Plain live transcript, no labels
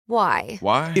Why?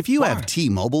 Why? If you have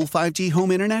T-Mobile 5G home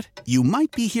internet, you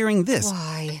might be hearing this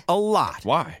Why? a lot.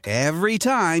 Why? Every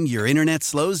time your internet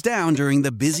slows down during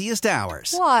the busiest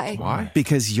hours. Why? Why?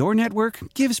 Because your network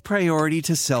gives priority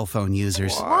to cell phone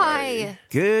users. Why?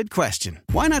 Good question.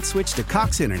 Why not switch to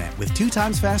Cox Internet with 2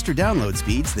 times faster download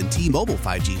speeds than T-Mobile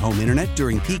 5G home internet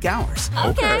during peak hours?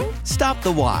 Okay. Stop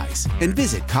the whys and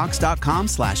visit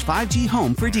cox.com/5G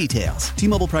home for details.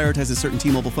 T-Mobile prioritizes certain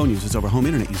T-Mobile phone users over home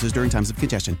internet users during times of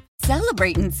congestion.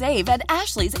 Celebrate and save at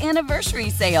Ashley's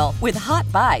Anniversary Sale. With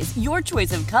Hot Buys, your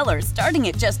choice of colors starting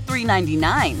at just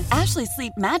 $3.99. Ashley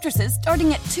Sleep mattresses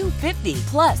starting at $2.50.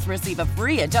 Plus, receive a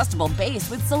free adjustable base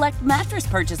with select mattress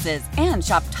purchases. And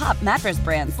shop top mattress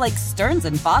brands like Stearns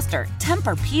 & Foster,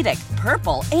 Tempur-Pedic,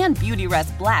 Purple, and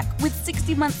Beautyrest Black with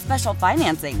 60-month special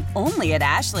financing. Only at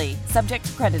Ashley. Subject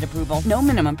to credit approval. No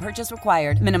minimum purchase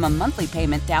required. Minimum monthly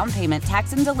payment, down payment,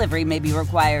 tax, and delivery may be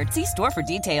required. See store for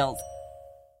details.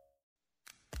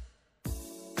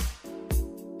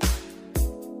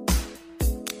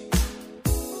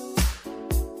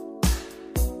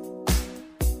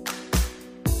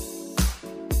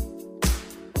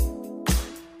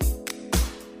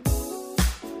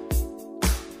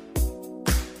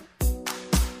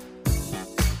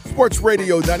 Sports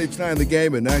Radio 99 The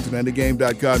Game at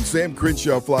 99thegame.com. Sam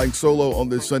Crenshaw flying solo on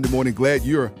this Sunday morning. Glad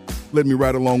you're letting me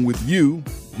ride along with you.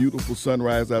 Beautiful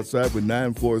sunrise outside with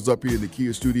 9 floors up here in the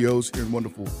Kia Studios here in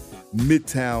wonderful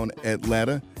Midtown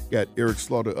Atlanta. Got Eric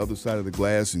Slaughter, other side of the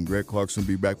glass, and Greg Clarkson will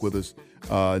be back with us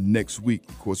next week.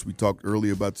 Of course, we talked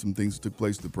earlier about some things that took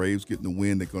place. The Braves getting the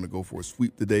win. They're going to go for a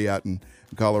sweep today out in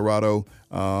Colorado.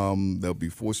 There'll be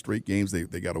 4 straight games.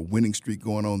 They got a winning streak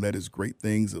going on. That is great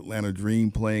things. Atlanta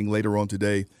Dream playing later on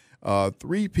today.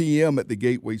 3 p.m. at the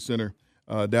Gateway Center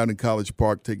down in College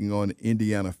Park, taking on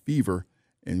Indiana Fever.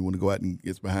 And you want to go out and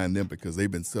get behind them because they've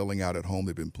been selling out at home.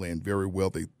 They've been playing very well.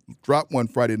 They dropped one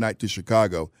Friday night to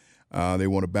Chicago. They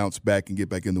want to bounce back and get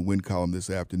back in the win column this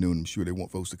afternoon. I'm sure they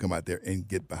want folks to come out there and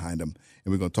get behind them.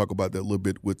 And we're going to talk about that a little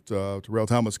bit with Terrell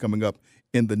Thomas coming up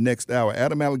in the next hour.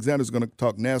 Adam Alexander is going to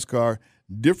talk NASCAR.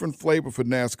 Different flavor for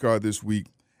NASCAR this week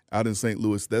out in St.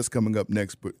 Louis. That's coming up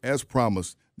next. But as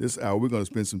promised, this hour we're going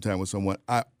to spend some time with someone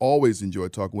I always enjoy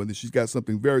talking with. And she's got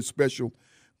something very special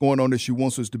going on that she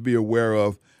wants us to be aware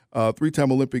of.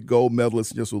 3-time Olympic gold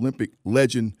medalist, just Olympic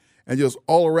legend, and just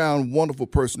all-around wonderful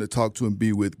person to talk to and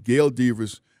be with. Gail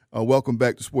Devers, welcome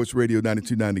back to Sports Radio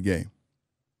 92.9 The Game.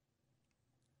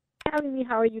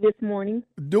 How are you this morning?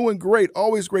 Doing great.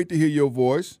 Always great to hear your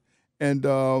voice. And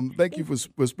thank you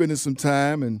for spending some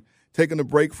time and taking a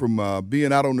break from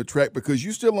being out on the track, because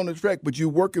you're still on the track, but you're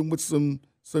working with some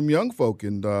young folk.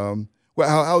 And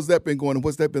how's that been going, and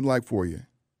what's that been like for you?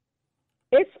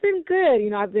 It's been good. You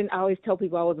know, I always tell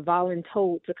people I was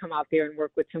voluntold to come out there and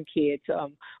work with some kids.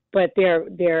 But they're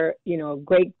a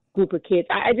great group of kids.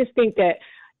 I just think that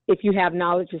if you have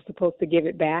knowledge, you're supposed to give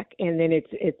it back, and then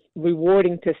it's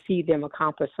rewarding to see them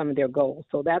accomplish some of their goals.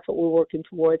 So that's what we're working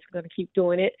towards. We're going to keep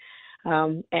doing it,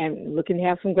 and looking to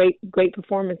have some great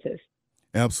performances.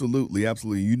 Absolutely,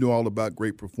 absolutely. You know all about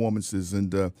great performances,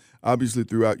 and obviously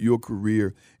throughout your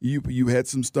career, you had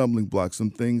some stumbling blocks,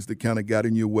 some things that kind of got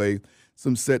in your way,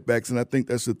 some setbacks, and I think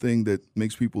that's the thing that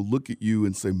makes people look at you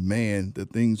and say, man, the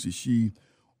things that she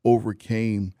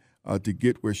overcame to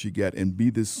get where she got and be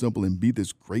this simple and be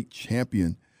this great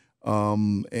champion.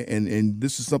 And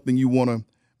this is something you want to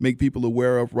make people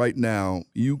aware of right now.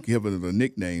 You give it a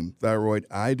nickname, thyroid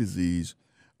eye disease.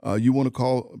 You want to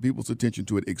call people's attention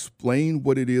to it. Explain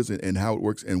what it is and how it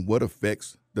works and what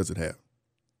effects does it have.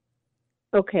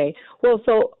 Okay. Well,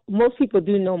 so most people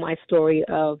do know my story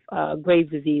of Graves'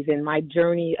 disease and my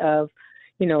journey of,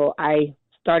 I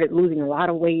started losing a lot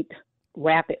of weight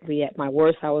rapidly. At my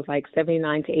worst, I was like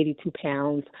 79 to 82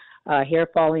 pounds, hair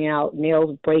falling out,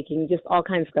 nails breaking, just all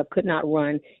kinds of stuff, could not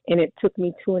run. And it took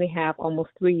me 2.5, almost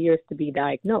 3 years to be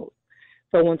diagnosed.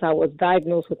 So once I was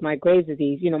diagnosed with my Graves'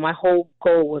 disease, my whole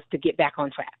goal was to get back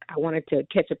on track. I wanted to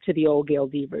catch up to the old Gail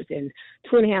Devers, and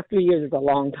 2.5, 3 years is a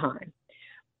long time.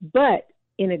 But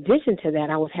in addition to that,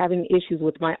 I was having issues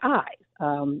with my eyes.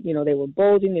 They were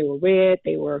bulging, they were red,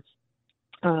 they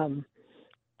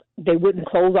wouldn't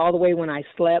close all the way when I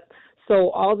slept. So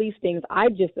all these things I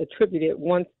just attributed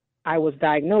once I was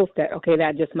diagnosed that, okay,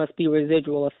 that just must be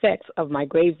residual effects of my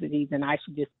Graves' disease, and I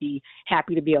should just be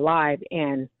happy to be alive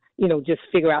and just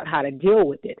figure out how to deal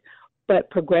with it. But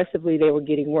progressively, they were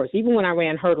getting worse. Even when I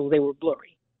ran hurdles, they were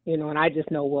blurry, and I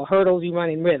just know, well, hurdles, you run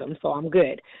in rhythm, so I'm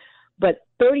good. But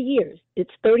 30 years, it's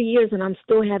 30 years, and I'm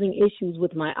still having issues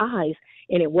with my eyes.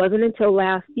 And it wasn't until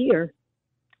last year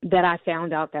that I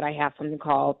found out that I have something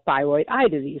called thyroid eye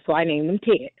disease. So I named him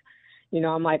Ted.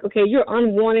 I'm like, okay, you're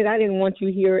unwanted. I didn't want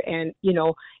you here. And,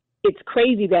 it's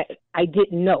crazy that I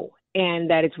didn't know and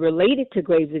that it's related to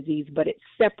Graves' disease, but it's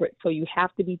separate. So you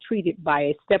have to be treated by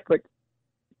a separate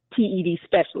TED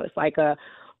specialist, like a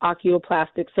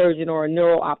oculoplastic surgeon or a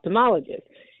neuro-ophthalmologist.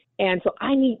 And so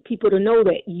I need people to know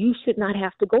that you should not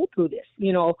have to go through this.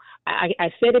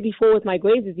 I said it before with my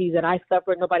Graves' disease that I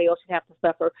suffered. Nobody else should have to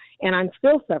suffer. And I'm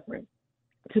still suffering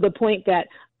to the point that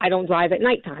I don't drive at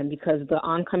nighttime because the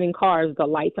oncoming cars, the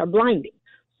lights are blinding.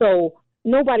 So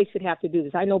nobody should have to do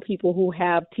this. I know people who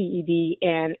have TED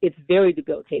and it's very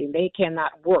debilitating. They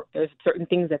cannot work. There's certain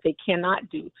things that they cannot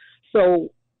do.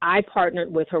 So I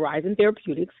partnered with Horizon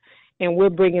Therapeutics, and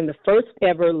we're bringing the first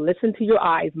ever Listen to Your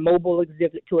Eyes mobile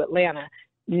exhibit to Atlanta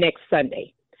next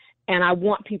Sunday. And I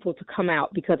want people to come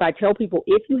out because I tell people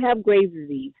if you have Graves'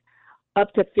 disease,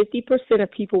 up to 50% of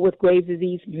people with Graves'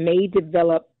 disease may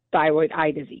develop thyroid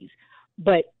eye disease,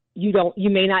 but you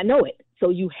may not know it. So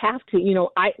you have to,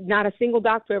 not a single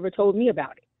doctor ever told me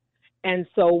about it. And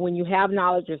so when you have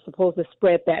knowledge, you're supposed to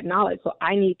spread that knowledge. So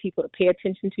I need people to pay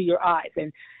attention to your eyes.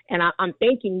 And I'm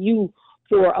thanking you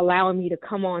for allowing me to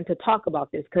come on to talk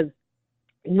about this because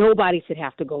nobody should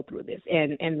have to go through this.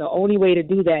 And the only way to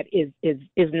do that is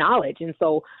knowledge. And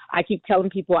so I keep telling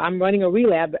people I'm running a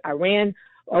relay. I ran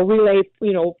a relay,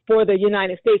 for the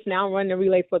United States. Now I'm running a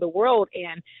relay for the world,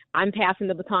 and I'm passing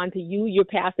the baton to you. You're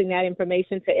passing that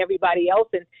information to everybody else,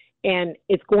 and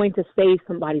it's going to save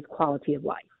somebody's quality of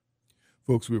life.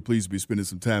 Folks, we're pleased to be spending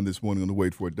some time this morning on the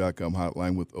WaitFor.com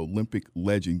hotline with Olympic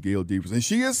legend Gail Devers. And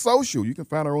she is social. You can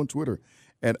find her on Twitter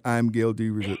at I'm Gail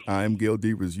Devers, at I'm Gail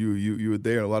Devers. You were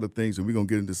there in a lot of things, and we're going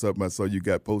to get into something I saw you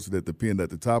got posted at the pin at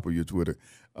the top of your Twitter.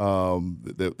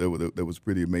 That was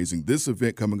pretty amazing. This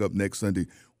event coming up next Sunday,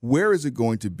 where is it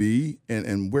going to be,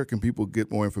 and where can people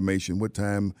get more information? What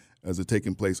time is it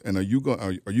taking place, and are you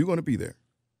going to be there?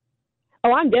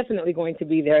 Oh, I'm definitely going to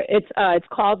be there. It's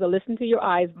called the Listen to Your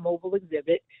Eyes mobile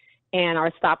exhibit, and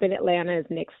our stop in Atlanta is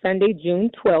next Sunday,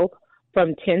 June 12th,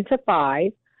 from 10 to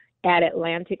 5 at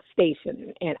Atlantic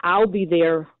Station. And I'll be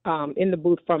there in the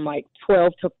booth from like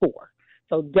 12 to 4.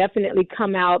 So definitely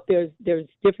come out. There's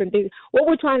different things. What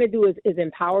we're trying to do is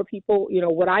empower people.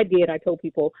 What I did, I told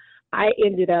people, I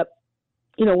ended up,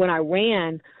 when I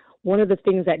ran, one of the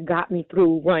things that got me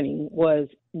through running was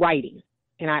writing.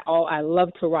 And I love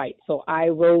to write. So I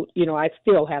wrote, I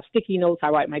still have sticky notes. I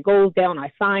write my goals down.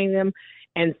 I sign them.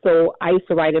 And so I used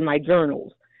to write in my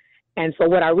journals. And so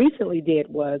what I recently did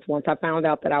was, once I found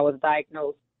out that I was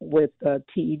diagnosed with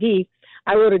TED,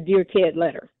 I wrote a Dear Ted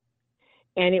letter.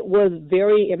 And it was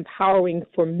very empowering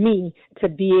for me to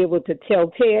be able to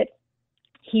tell Ted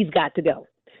he's got to go,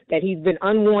 that he's been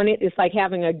unwanted. It's like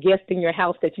having a guest in your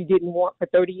house that you didn't want for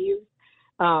 30 years.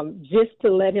 Just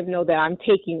to let him know that I'm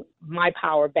taking my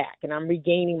power back and I'm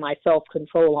regaining my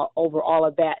self-control over all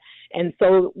of that. And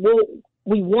so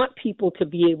we want people to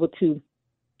be able to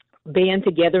band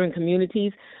together in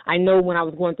communities. I know when I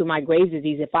was going through my Graves'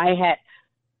 disease, if I had,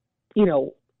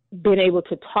 been able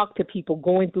to talk to people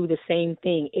going through the same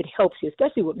thing, it helps you,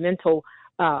 especially with mental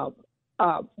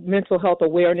health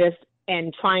awareness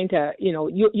and trying to,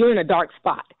 you're in a dark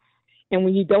spot. And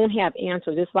when you don't have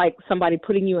answers, it's like somebody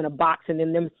putting you in a box and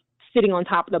then them sitting on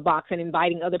top of the box and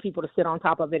inviting other people to sit on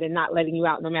top of it and not letting you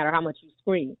out no matter how much you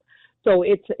scream. So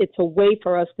it's a way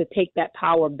for us to take that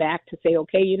power back to say,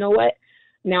 okay, you know what?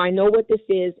 Now I know what this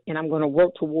is, and I'm going to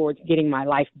work towards getting my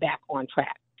life back on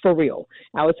track, for real.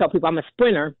 I always tell people I'm a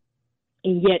sprinter,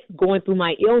 and yet going through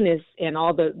my illness and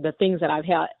all the things that I've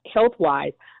had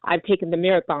health-wise, I've taken the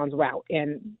marathons route,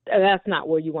 and that's not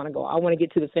where you want to go. I want to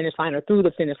get to the finish line or through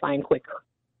the finish line quicker.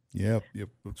 Yep. So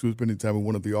we're spending time with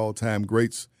one of the all-time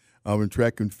greats in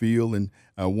track and field, and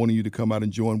wanting you to come out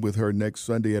and join with her next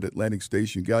Sunday at Atlantic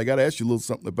Station. Gal, I got to ask you a little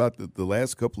something about the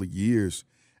last couple of years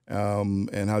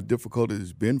and how difficult it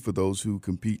has been for those who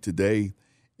compete today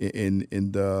in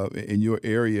your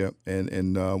area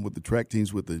and with the track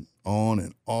teams, with the on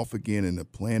and off again and the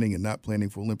planning and not planning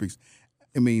for Olympics.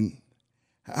 I mean,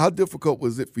 how difficult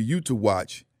was it for you to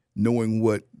watch, knowing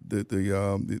what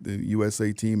the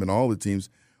USA team and all the teams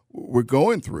were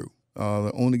going through?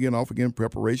 On again, off again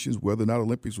preparations, whether or not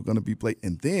Olympics were going to be played,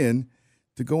 and then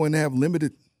to go and have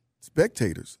limited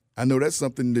spectators. I know that's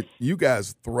something that you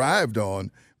guys thrived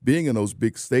on, being in those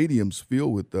big stadiums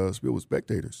filled with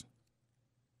spectators.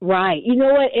 Right. You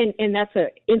know what? And that's an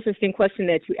interesting question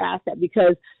that you asked that,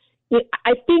 because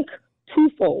I think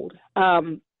twofold.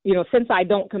 Since I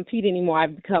don't compete anymore,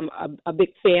 I've become a big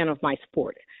fan of my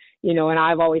sport, and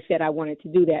I've always said I wanted to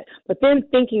do that. But then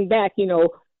thinking back,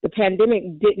 the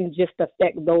pandemic didn't just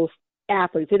affect those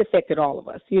athletes. It affected all of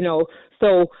us,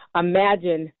 So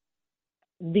imagine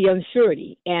the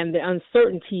unsurety and the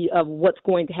uncertainty of what's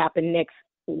going to happen next,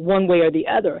 one way or the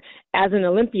other. As an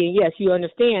Olympian, yes, you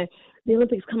understand the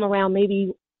Olympics come around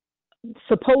maybe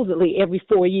supposedly every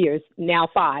 4 years, now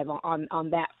 5 on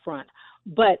that front.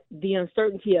 But the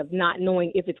uncertainty of not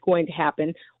knowing if it's going to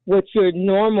happen, what your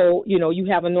normal, you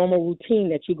have a normal routine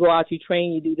that you go out, you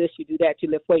train, you do this, you do that, you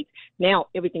lift weights. Now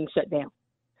everything's shut down.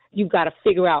 You've got to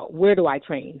figure out, where do I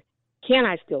train? Can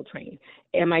I still train?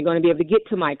 Am I going to be able to get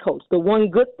to my coach? The one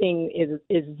good thing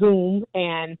is Zoom,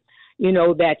 and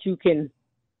that you can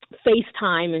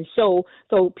FaceTime and show,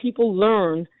 so people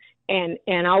learn. And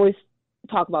I always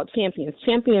talk about champions.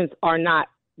 Champions are not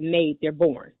made, they're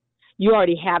born. You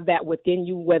already have that within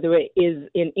you, whether it is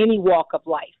in any walk of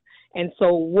life. And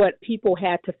so what people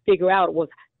had to figure out was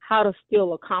how to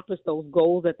still accomplish those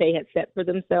goals that they had set for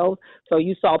themselves. So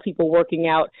you saw people working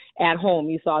out at home.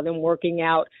 You saw them working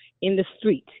out in the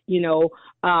street,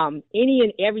 any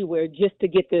and everywhere, just to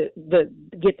get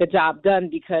the job done,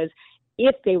 because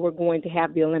if they were going to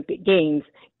have the Olympic Games,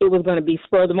 it was going to be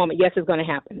spur of the moment. Yes, it's going to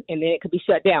happen. And then it could be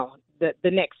shut down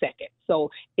the next second. So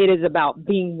it is about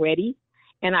being ready.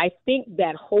 And I think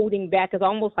that holding back is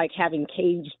almost like having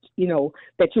caged,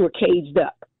 that you were caged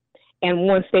up. And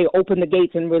once they open the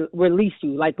gates and release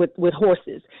you, like with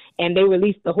horses, and they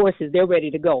release the horses, they're ready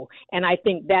to go. And I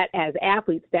think that as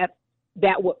athletes, that's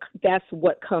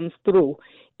what comes through.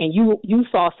 And you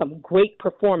saw some great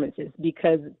performances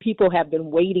because people have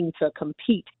been waiting to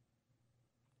compete.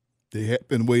 They had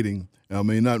been waiting. I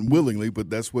mean, not willingly, but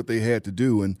that's what they had to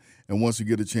do. And once you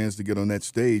get a chance to get on that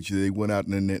stage, they went out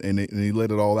and they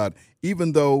let it all out,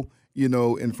 even though,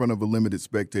 in front of a limited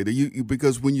spectator.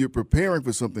 Because when you're preparing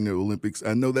for something in the Olympics,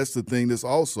 I know that's the thing that's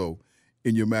also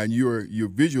in your mind. You're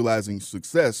visualizing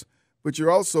success, but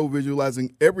you're also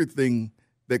visualizing everything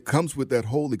that comes with that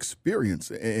whole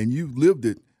experience. And you've lived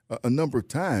it a number of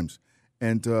times.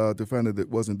 And to find that it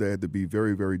wasn't there, had to be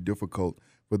very, very difficult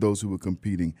for those who were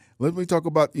competing. Let me talk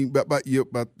about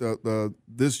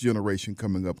this generation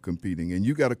coming up competing. And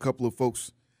you got a couple of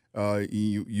folks,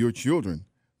 your children,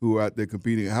 who are out there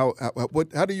competing. How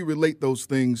do you relate those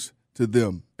things to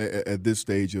them at this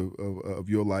stage of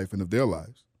your life and of their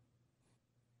lives?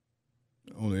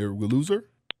 On air, we lose her?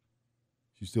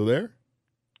 She's still there?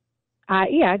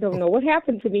 Yeah, I don't know what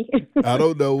happened to me. I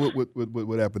don't know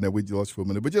what happened there. We lost for a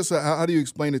minute. But just how do you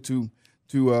explain it to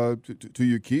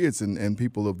your kids and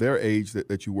people of their age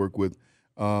that you work with,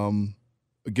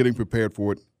 getting prepared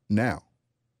for it now?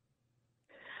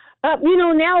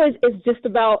 Now it's just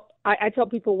about, I tell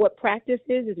people what practice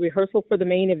is rehearsal for the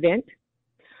main event.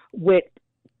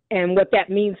 And what that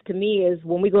means to me is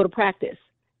when we go to practice,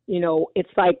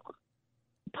 it's like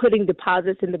putting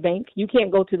deposits in the bank. You can't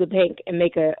go to the bank and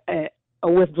make a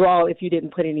withdrawal if you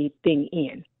didn't put anything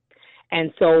in.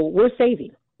 And so we're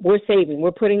saving.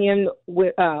 We're putting in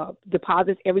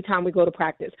deposits every time we go to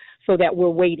practice so that we're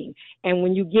waiting. And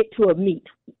when you get to a meet,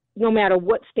 no matter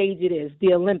what stage it is,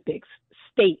 the Olympics,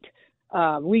 state,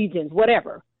 regions,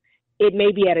 whatever, it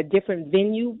may be at a different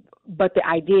venue, but the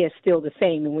idea is still the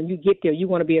same. And when you get there, you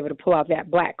want to be able to pull out that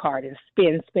black card and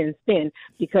spin,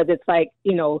 because it's like,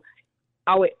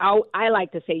 I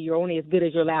like to say you're only as good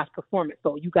as your last performance,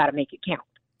 so you got to make it count.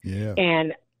 Yeah.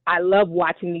 And I love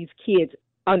watching these kids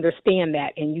understand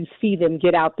that, and you see them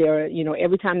get out there,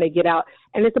 every time they get out,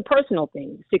 and it's a personal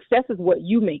thing. Success is what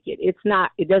you make it. It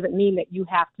doesn't mean that you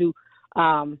have to,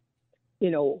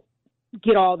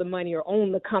 get all the money or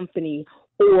own the company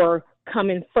or come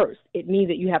in first. It means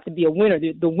that you have to be a winner.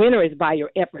 The winner is by your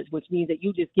efforts, which means that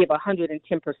you just give 110%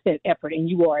 effort and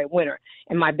you are a winner.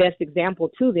 And my best example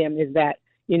to them is that,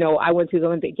 I went to the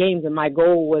Olympic Games and my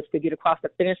goal was to get across the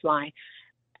finish line,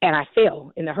 and I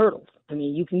fell in the hurdles. I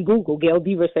mean, you can Google Gail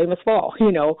Devers famous fall,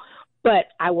 but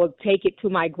I will take it to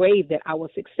my grave that I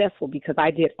was successful because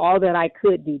I did all that I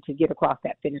could do to get across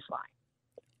that finish line.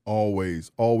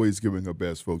 Always giving her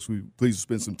best, folks. We please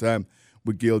spend some time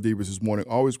with Gail Devers this morning.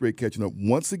 Always great catching up.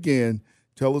 Once again,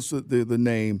 tell us the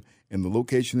name and the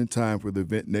location and time for the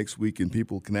event next week, and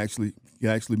people can actually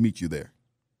meet you there.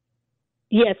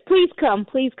 Yes, please come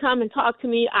and talk to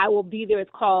me. I will be there. It's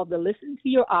called the Listen to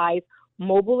Your Eyes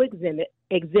Mobile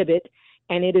Exhibit,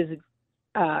 and it is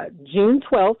June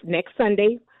 12th, next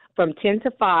Sunday, from 10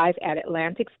 to 5 at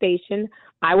Atlantic Station.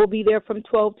 I will be there from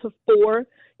 12 to 4.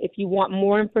 If you want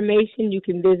more information, you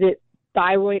can visit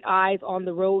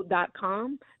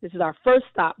thyroideyesontheroad.com. This is our first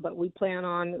stop, but we plan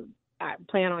on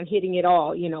hitting it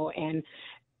all, and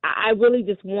I really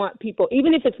just want people,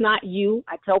 even if it's not you,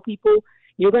 I tell people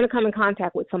you're going to come in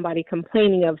contact with somebody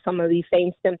complaining of some of these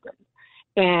same symptoms.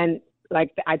 And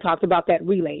like I talked about that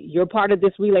relay. You're part of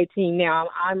this relay team now.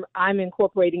 I'm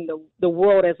incorporating the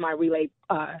world as my relay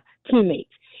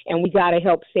teammates, and we got to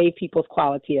help save people's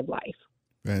quality of life.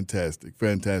 Fantastic,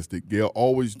 fantastic. Gail,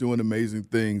 always doing amazing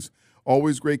things.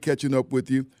 Always great catching up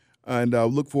with you, and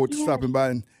look forward to stopping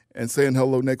by and saying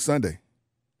hello next Sunday.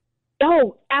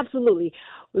 Oh, absolutely.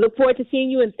 Look forward to seeing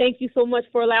you, and thank you so much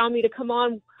for allowing me to come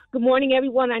on. Good morning,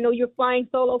 everyone. I know you're Flying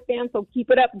Solo fans, so keep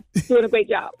it up. Doing a great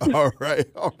job. All right.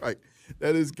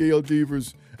 That is Gail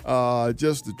Devers,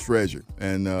 just a treasure,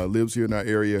 and lives here in our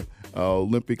area,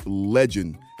 Olympic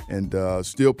legend, and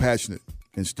still passionate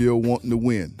and still wanting to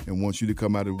win, and wants you to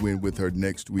come out and win with her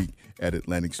next week at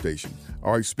Atlantic Station.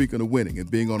 All right, speaking of winning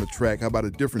and being on a track, how about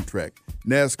a different track?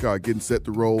 NASCAR getting set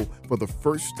to roll for the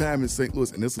first time in St.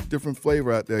 Louis, and it's a different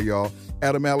flavor out there, y'all.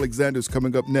 Adam Alexander is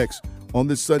coming up next on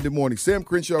this Sunday morning. Sam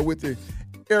Crenshaw with you.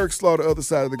 Eric Slaughter, other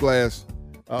side of the glass.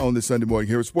 On this Sunday morning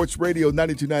here at Sports Radio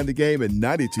 92.9 The Game and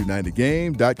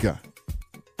 92.9thegame.com.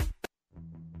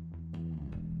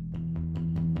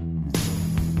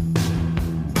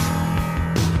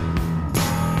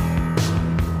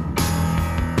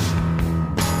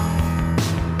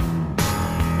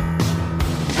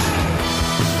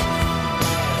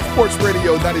 Sports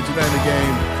Radio 92.9 The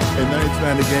Game and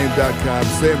 92.9thegame.com.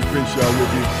 Sam Crenshaw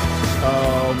with you.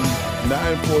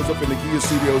 9-4 up in the Kia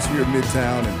Studios here in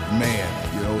Midtown, and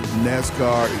man, you know,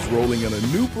 NASCAR is rolling in a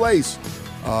new place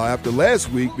after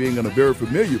last week being in a very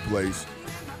familiar place.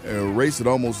 A race that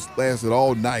almost lasted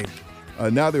all night.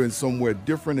 Now they're in somewhere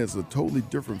different. It's a totally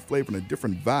different flavor and a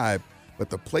different vibe, but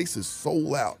the place is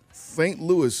sold out. St.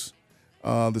 Louis,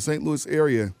 the St. Louis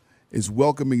area is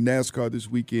welcoming NASCAR this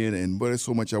weekend, and boy, there's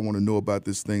so much I want to know about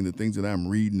this thing, the things that I'm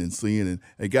reading and seeing, and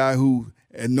a guy who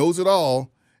knows it all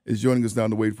is joining us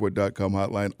down the waitforit.com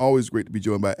hotline. Always great to be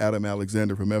joined by Adam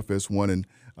Alexander from FS1 and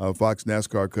Fox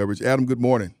NASCAR coverage. Adam, good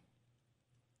morning.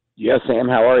 Yes, Sam.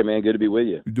 How are you, man? Good to be with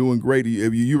you. You're doing great.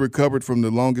 You recovered from the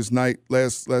longest night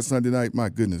last Sunday night? My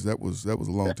goodness, that was a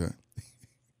long time.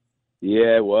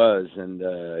 Yeah, it was. And,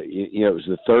 it was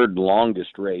the third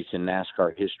longest race in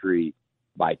NASCAR history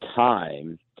by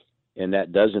time, and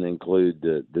that doesn't include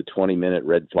the 20-minute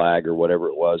red flag or whatever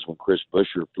it was when Chris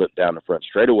Buescher flipped down the front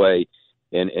straightaway.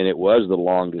 And it was the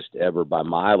longest ever by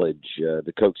mileage.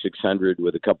 The Coke 600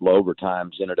 with a couple of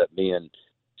overtimes ended up being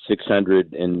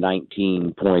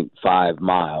 619.5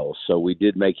 miles. So we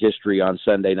did make history on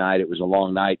Sunday night. It was a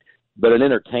long night, but an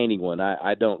entertaining one.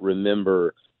 I don't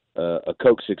remember a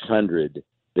Coke 600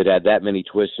 that had that many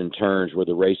twists and turns where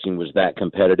the racing was that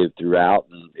competitive throughout.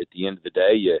 And at the end of the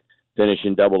day, you finish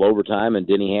in double overtime, and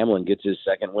Denny Hamlin gets his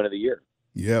second win of the year.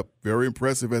 Yep, very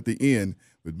impressive at the end.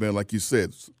 But, man, like you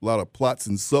said, a lot of plots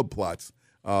and subplots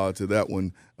to that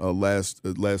one last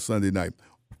Sunday night.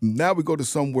 Now we go to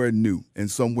somewhere new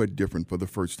and somewhere different for the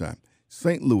first time.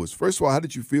 St. Louis. First of all, how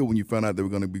did you feel when you found out they were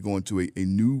going to be going to a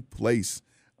new place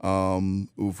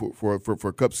for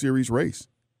a Cup Series race?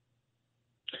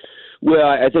 Well,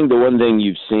 I think the one thing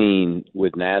you've seen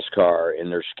with NASCAR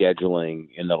in their scheduling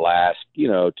in the last,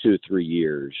 2 or 3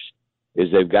 years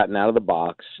is they've gotten out of the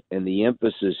box, and the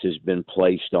emphasis has been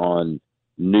placed on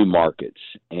new markets.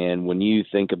 And when you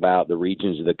think about the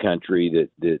regions of the country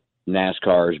that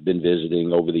NASCAR has been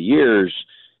visiting over the years,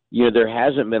 there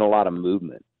hasn't been a lot of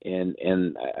movement. And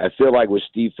I feel like with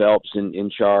Steve Phelps in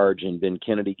charge and Ben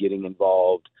Kennedy getting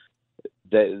involved,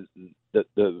 the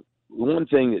one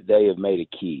thing that they have made a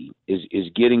key is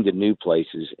getting to new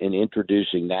places and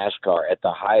introducing NASCAR at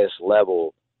the highest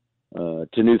level to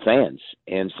new fans.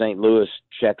 And St. Louis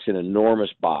checks an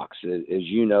enormous box. As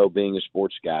you know, being a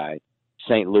sports guy,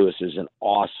 St. Louis is an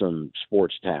awesome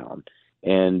sports town,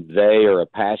 and they are a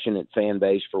passionate fan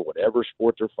base for whatever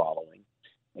sport they're following.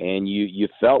 And you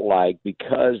felt like,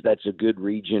 because that's a good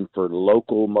region for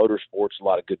local motorsports, a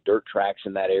lot of good dirt tracks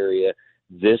in that area,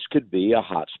 this could be a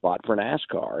hot spot for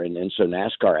NASCAR. And so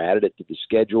NASCAR added it to the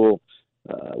schedule.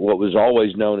 What was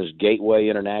always known as Gateway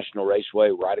International Raceway,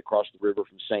 right across the river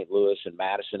from St. Louis and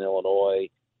Madison, Illinois,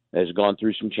 has gone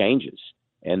through some changes.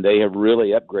 And they have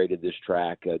really upgraded this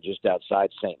track just outside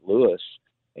St. Louis.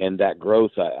 And that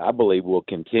growth, I believe, will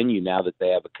continue now that they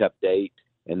have a Cup date,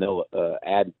 and they'll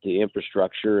add to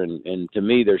infrastructure. And to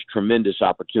me, there's tremendous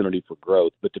opportunity for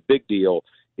growth. But the big deal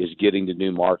is getting to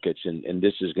new markets, and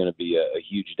this is going to be a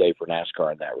huge day for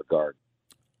NASCAR in that regard.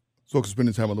 Folks,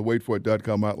 spending time on the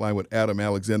waitforit.com hotline with Adam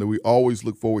Alexander. We always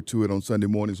look forward to it on Sunday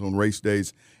mornings on race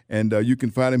days. And you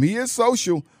can find him. He is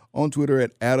social on Twitter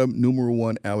at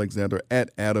Adam1Alexander,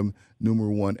 at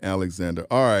Adam1Alexander.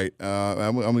 All right,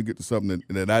 I'm going to get to something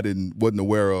that I wasn't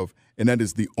aware of, and that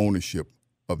is the ownership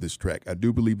of this track. I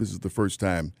do believe this is the first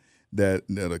time that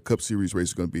a Cup Series race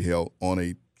is going to be held on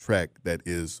a track that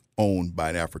is owned by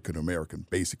an African American,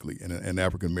 basically, and an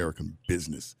African American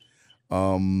business.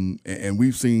 And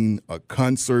we've seen a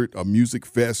concert, a music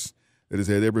fest that has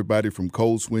had everybody from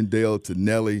Cole Swindell to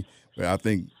Nelly. I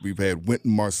think we've had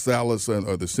Wynton Marsalis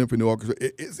or the Symphony Orchestra.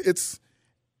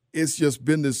 It's just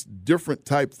been this different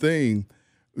type thing.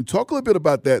 Talk a little bit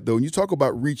about that, though. And you talk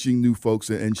about reaching new folks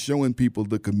and showing people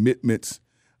the commitments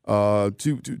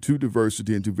to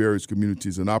diversity and to various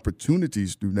communities and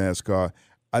opportunities through NASCAR.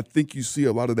 I think you see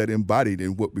a lot of that embodied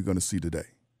in what we're going to see today.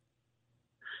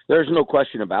 There's no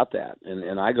question about that.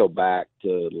 And I go back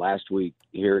to last week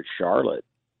here at Charlotte.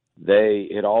 They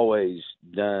had always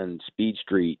done Speed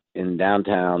Street in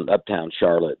uptown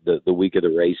Charlotte, the week of the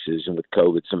races, and with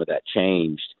COVID, some of that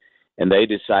changed. And they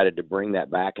decided to bring that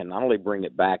back, and not only bring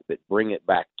it back, but bring it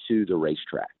back to the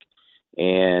racetrack.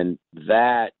 And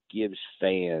that gives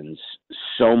fans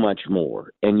so much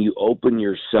more. And you open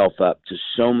yourself up to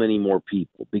so many more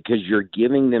people because you're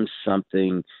giving them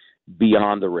something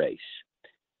beyond the race.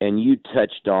 And you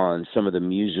touched on some of the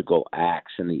musical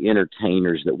acts and the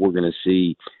entertainers that we're going to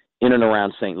see in and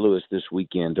around St. Louis this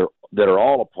weekend that are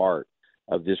all a part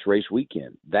of this race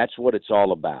weekend. That's what it's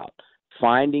all about.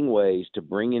 Finding ways to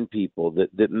bring in people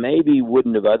that maybe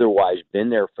wouldn't have otherwise been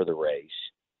there for the race,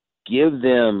 give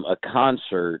them a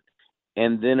concert,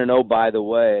 and then, oh, by the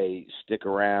way, stick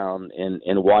around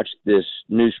and watch this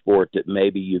new sport that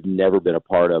maybe you've never been a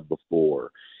part of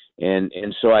before. And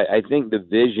so I think the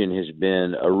vision has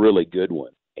been a really good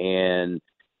one. And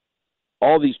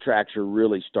all these tracks are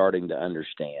really starting to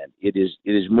understand it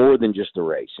is more than just a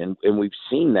race. And we've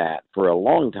seen that for a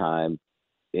long time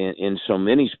in so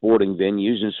many sporting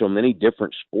venues and so many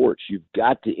different sports. You've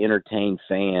got to entertain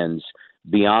fans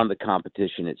beyond the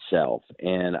competition itself.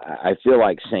 And I feel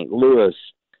like St. Louis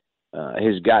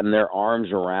has gotten their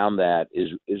arms around that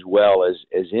as well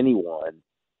as anyone.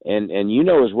 And you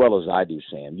know as well as I do,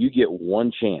 Sam, you get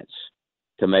one chance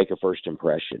to make a first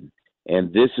impression.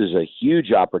 And this is a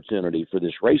huge opportunity for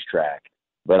this racetrack,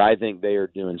 but I think they are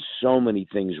doing so many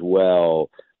things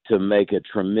well to make a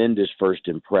tremendous first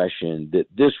impression that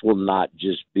this will not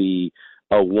just be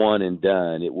a one and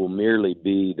done. It will merely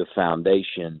be the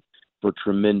foundation for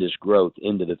tremendous growth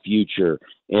into the future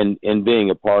and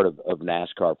being a part of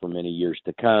NASCAR for many years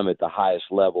to come at the highest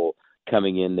level,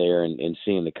 coming in there and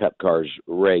seeing the Cup cars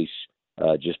race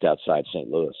just outside St.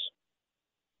 Louis.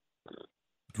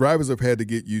 Drivers have had to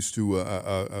get used to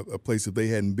a place if they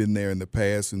hadn't been there in the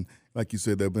past. And like you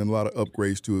said, there have been a lot of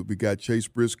upgrades to it. We got Chase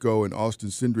Briscoe and Austin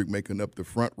Cindric making up the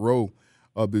front row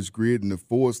of this grid. And the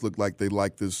Fords look like they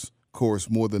like this course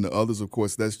more than the others. Of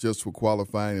course, that's just for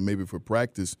qualifying and maybe for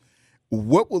practice.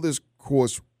 What will this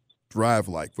course drive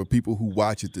like for people who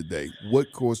watch it today?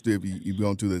 What course have you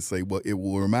gone to that say, well, it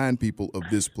will remind people of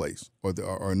this place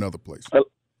or another place?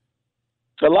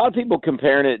 A lot of people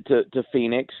comparing it to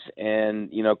Phoenix,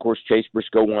 and, of course, Chase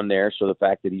Briscoe won there, so the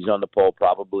fact that he's on the pole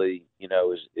probably,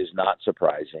 is not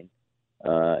surprising.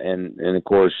 And of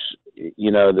course,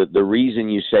 the reason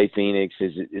you say Phoenix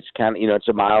is it's kind of, it's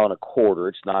a mile and a quarter.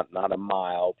 It's not a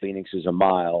mile. Phoenix is a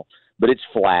mile, but it's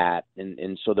flat,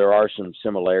 and so there are some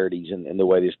similarities in the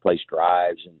way this place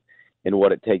drives and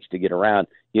what it takes to get around.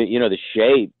 The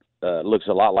shape looks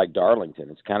a lot like Darlington.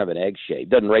 It's kind of an egg shape.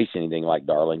 Doesn't race anything like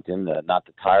Darlington, not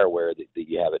the tire wear that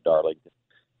you have at Darlington.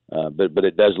 But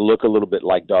it does look a little bit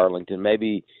like Darlington.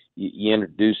 Maybe you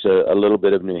introduce a little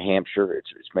bit of New Hampshire. It's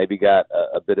maybe got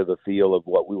a bit of a feel of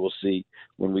what we will see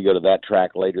when we go to that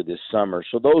track later this summer.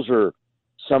 So those are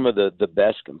some of the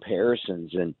best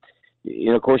comparisons. And,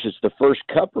 of course, it's the first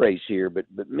Cup race here, but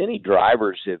many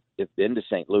drivers have been to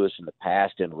St. Louis in the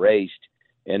past and raced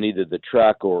in either the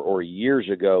truck or years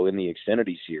ago in the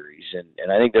Xfinity Series.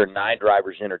 And I think there are 9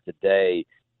 drivers entered today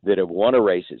that have won a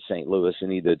race at St. Louis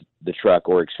in either the truck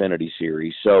or Xfinity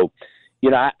Series. So,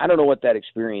 I don't know what that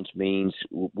experience means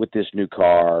with this new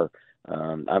car.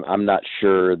 I'm not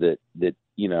sure that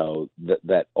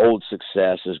old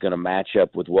success is going to match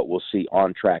up with what we'll see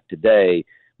on track today,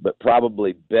 but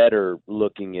probably better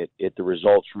looking at the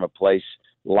results from a place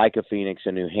like a Phoenix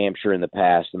and New Hampshire in the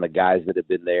past, and the guys that have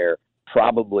been there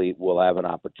probably will have an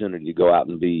opportunity to go out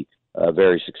and be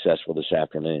very successful this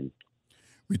afternoon.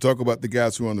 We talk about the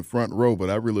guys who are on the front row, but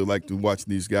I really like to watch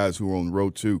these guys who are on row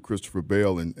 2, Christopher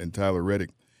Bell and Tyler Reddick,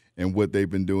 and what they've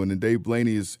been doing. And Dave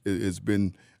Blaney has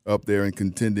been up there and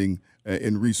contending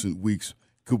in recent weeks.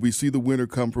 Could we see the winner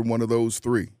come from one of those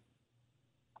 3?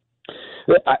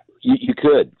 You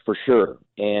could, for sure.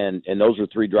 And those are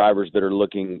 3 drivers that are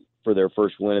looking for their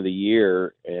first win of the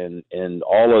year, and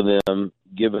all of them,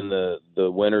 given the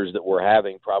winners that we're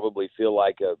having, probably feel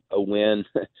like a win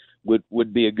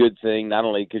would be a good thing, not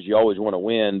only because you always want to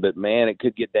win, but, man, it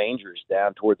could get dangerous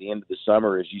down toward the end of the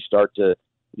summer as you start to,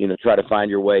 try to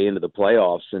find your way into the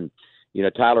playoffs. And,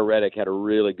 Tyler Reddick had a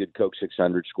really good Coke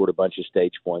 600, scored a bunch of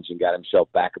stage points, and got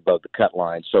himself back above the cut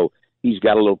line. So he's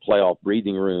got a little playoff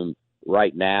breathing room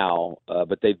right now,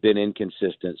 but they've been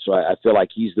inconsistent. So I feel like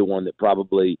he's the one that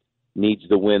probably needs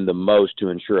the win the most to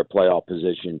ensure a playoff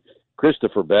position.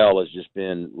 Christopher Bell has just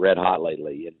been red hot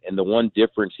lately, and the one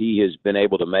difference he has been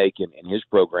able to make in his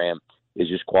program is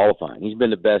just qualifying. He's been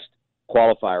the best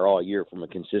qualifier all year from a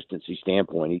consistency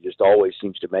standpoint. He just always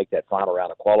seems to make that final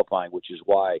round of qualifying, which is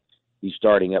why he's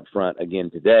starting up front again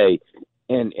today.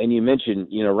 And you mentioned,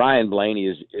 Ryan Blaney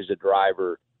is a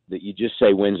driver that you just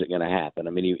say, when's it going to happen? I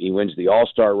mean, he wins the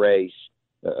All-Star race.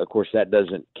 Of course, that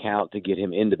doesn't count to get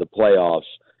him into the playoffs.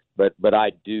 But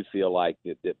I do feel like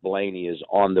that Blaney is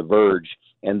on the verge.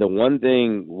 And the one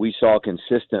thing we saw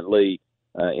consistently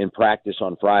in practice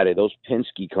on Friday, those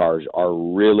Penske cars are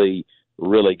really,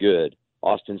 really good.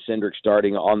 Austin Cindric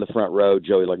starting on the front row.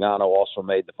 Joey Logano also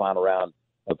made the final round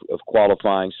of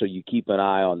qualifying. So you keep an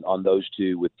eye on those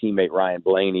two with teammate Ryan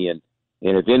Blaney. And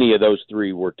if any of those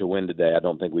three were to win today, I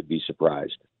don't think we'd be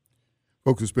surprised.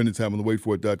 Folks are spending time on the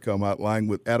waitforit.com hotline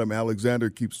with Adam Alexander.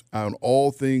 Keeps eye on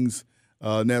all things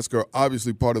NASCAR,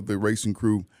 obviously part of the racing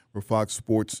crew for Fox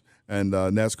Sports and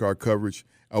NASCAR coverage.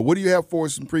 What do you have for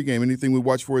us in pregame? Anything we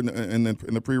watch for in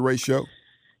the pre-race show?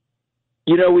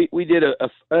 We did a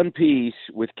fun piece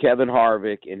with Kevin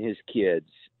Harvick and his kids.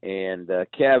 And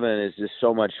Kevin is just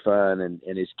so much fun,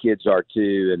 and his kids are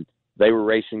too. And they were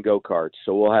racing go-karts.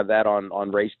 So we'll have that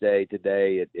on race day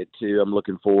today at 2. I'm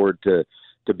looking forward to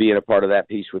being a part of that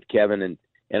piece with Kevin.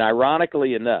 And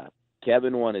ironically enough,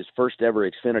 Kevin won his first ever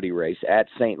Xfinity race at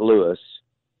St. Louis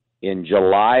in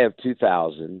July of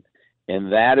 2000.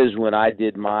 And that is when I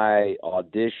did my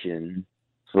audition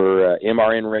for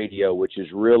MRN Radio, which is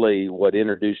really what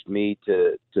introduced me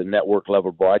to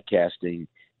network-level broadcasting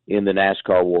in the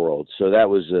NASCAR world. So that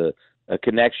was a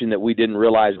connection that we didn't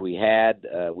realize we had.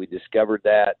 We discovered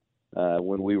that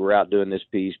when we were out doing this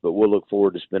piece, but we'll look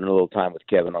forward to spending a little time with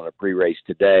Kevin on a pre-race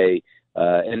today.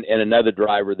 And another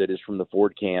driver that is from the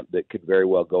Ford camp that could very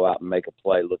well go out and make a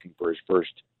play looking for his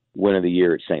first win of the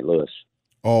year at St. Louis.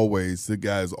 Always. The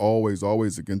guy's always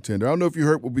a contender. I don't know if you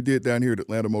heard what we did down here at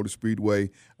Atlanta Motor Speedway.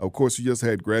 Of course, we just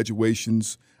had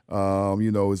graduations.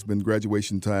 It's been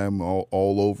graduation time all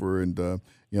over. And,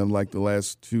 like the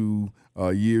last 2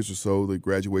 years or so, the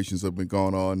graduations have been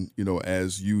going on,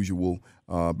 as usual.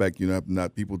 Back,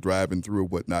 not people driving through or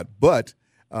whatnot. But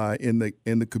in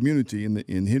the community,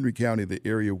 in Henry County, the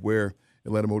area where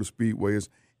Atlanta Motor Speedway is,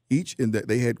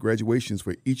 they had graduations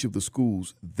for each of the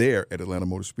schools there at Atlanta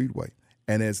Motor Speedway.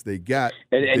 And as they got,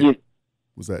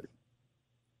 was that?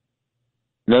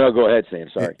 No, go ahead, Sam.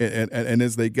 Sorry. And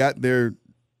as they got their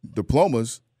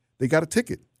diplomas, they got a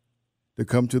ticket to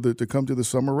come to the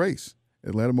summer race,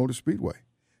 Atlanta Motor Speedway.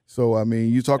 So I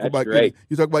mean, you talk about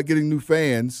getting new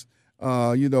fans.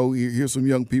 Here's some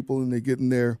young people, and they're getting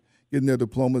their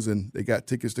diplomas, and they got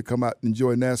tickets to come out and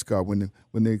enjoy NASCAR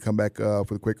when they come back for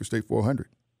the Quaker State 400.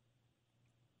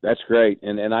 That's great,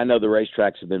 and I know the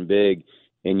racetracks have been big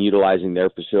in utilizing their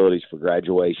facilities for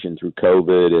graduation through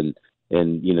COVID and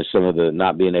some of the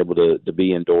not being able to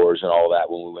be indoors and all that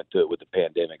when we went through it with the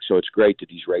pandemic. So it's great that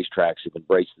these racetracks have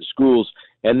embraced the schools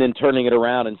and then turning it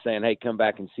around and saying, hey, come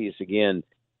back and see us again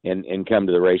and come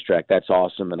to the racetrack. That's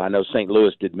awesome. And I know St.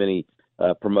 Louis did many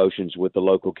promotions with the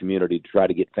local community to try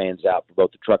to get fans out for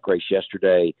both the truck race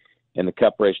yesterday and the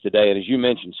Cup race today. And as you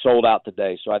mentioned, sold out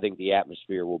today. So I think the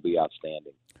atmosphere will be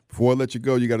outstanding. Before I let you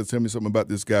go, you got to tell me something about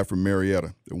this guy from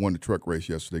Marietta that won the truck race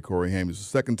yesterday, Corey Haim. It's the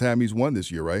second time he's won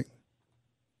this year, right?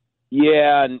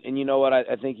 Yeah, and you know what?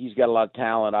 I think he's got a lot of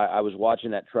talent. I was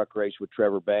watching that truck race with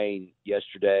Trevor Bayne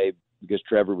yesterday because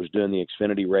Trevor was doing the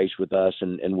Xfinity race with us,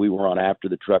 and we were on after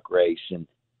the truck race, and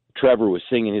Trevor was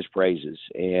singing his praises.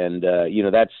 And,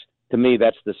 that's, to me,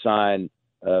 that's the sign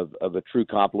of a true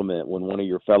compliment when one of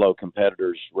your fellow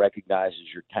competitors recognizes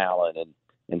your talent,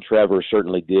 and Trevor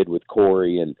certainly did with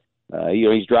Corey. And,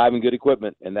 he's driving good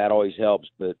equipment, and that always helps.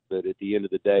 But at the end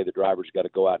of the day, the driver's got to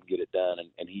go out and get it done,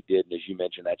 and he did. And as you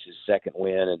mentioned, that's his second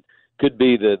win and could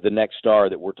be the next star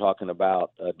that we're talking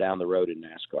about down the road in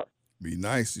NASCAR. Be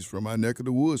nice. He's from our neck of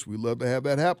the woods. We'd love to have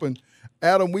that happen.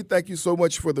 Adam, we thank you so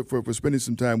much for spending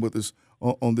some time with us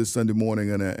on this Sunday morning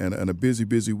and a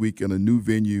busy week and a new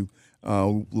venue.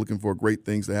 Looking for great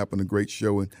things to happen, a great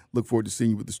show, and look forward to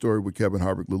seeing you with the story with Kevin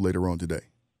Harvick a little later on today.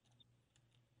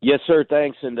 Yes, sir.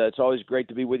 Thanks. And it's always great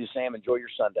to be with you, Sam. Enjoy your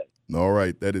Sunday. All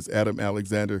right. That is Adam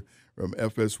Alexander from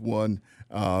FS1.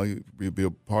 He'll be a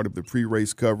part of the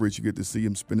pre-race coverage. You get to see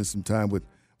him spending some time with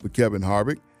Kevin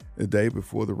Harvick the day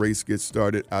before the race gets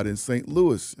started out in St.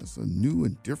 Louis. It's a new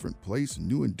and different place,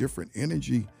 new and different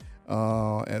energy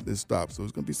at this stop. So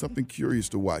it's going to be something curious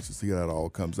to watch to see how that all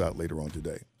comes out later on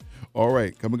today. All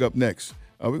right. Coming up next,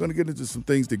 we're going to get into some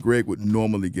things that Greg would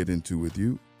normally get into with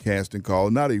you. Casting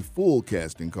call, not a full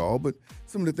casting call, but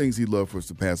some of the things he'd love for us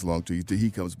to pass along to you till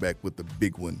he comes back with the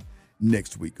big one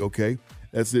next week, okay?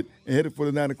 That's it. And headed for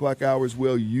the 9 o'clock hour as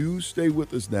well. You stay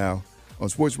with us now on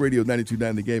Sports Radio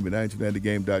 92.9 The Game and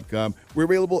 92.9thegame.com. We're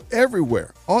available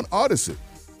everywhere on Odyssey.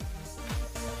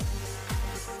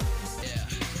 Yeah.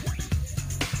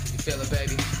 You feel it,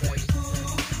 baby?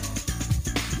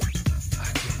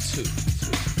 I can too.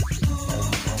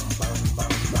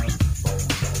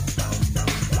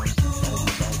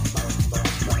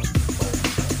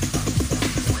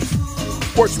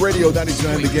 Sports Radio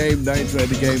 99 The Game,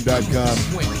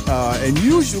 99thegame.com. And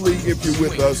usually, if you're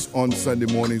with us on Sunday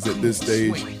mornings at this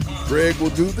stage, Greg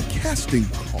will do the casting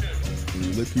call.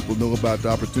 And let people know about the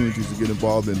opportunities to get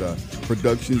involved in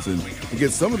productions and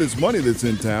get some of this money that's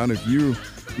in town. If you're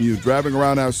driving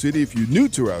around our city, if you're new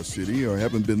to our city or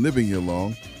haven't been living here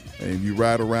long, and you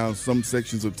ride around some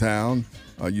sections of town,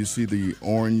 you see the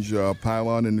orange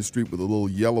pylon in the street with a little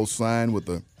yellow sign with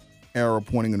the arrow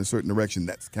pointing in a certain direction.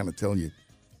 That's kind of telling you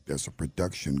there's a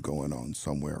production going on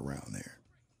somewhere around there.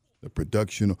 The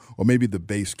production, or maybe the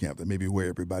base camp, that may be where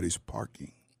everybody's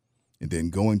parking and then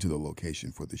going to the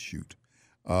location for the shoot.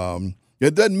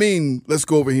 It doesn't mean let's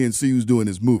go over here and see who's doing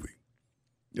this movie.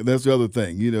 That's the other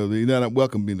thing. You know, you're not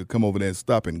welcome to come over there and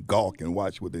stop and gawk and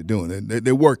watch what they're doing.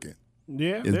 They're working.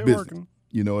 Yeah, it's they're business. working.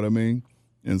 You know what I mean?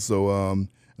 And so I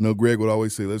know Greg would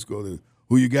always say, let's go to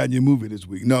who you got in your movie this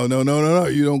week. No.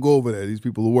 You don't go over there. These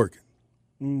people are working.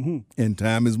 Mm-hmm. And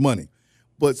time is money.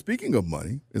 But speaking of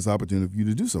money, it's an opportunity for you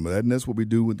to do some of that. And that's what we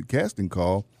do with the casting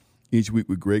call each week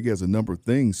with Greg. He has a number of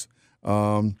things.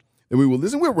 And we will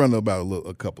listen. We'll run about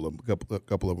a couple of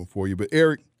them for you. But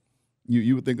Eric,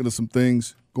 you were thinking of some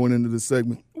things going into this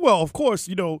segment? Well, of course,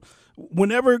 you know,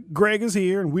 whenever Greg is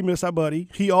here and we miss our buddy,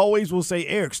 he always will say,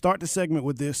 Eric, start the segment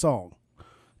with this song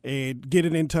and get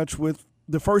it in touch with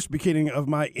the first beginning of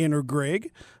my inner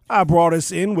Greg. I brought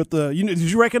us in with did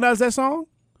you recognize that song?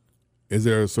 Is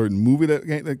there a certain movie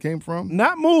that came from?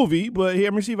 Not movie, but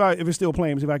here, let me see if it's still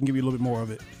playing, see if I can give you a little bit more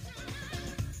of it.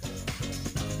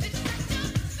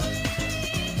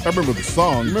 I remember the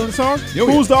song. You remember the song?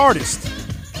 Oh, Who's the artist?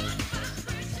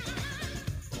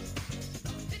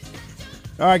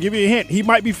 All right, give you a hint. He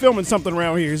might be filming something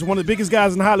around here. He's one of the biggest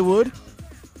guys in Hollywood.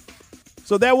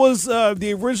 So that was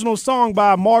the original song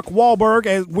by Mark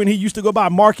Wahlberg when he used to go by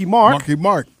Marky Mark. Marky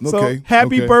Mark. Okay. So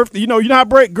happy birthday. You know how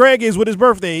Greg is with his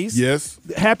birthdays. Yes.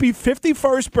 Happy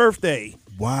 51st birthday.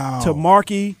 Wow. To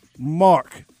Marky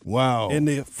Mark. Wow. And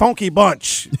the Funky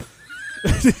Bunch.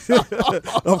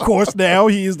 Of course, now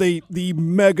he is the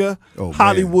mega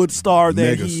Hollywood star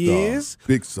that he is.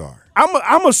 Big star.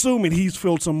 I'm assuming he's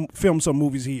filmed some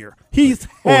movies here. He's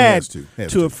had to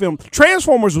have filmed.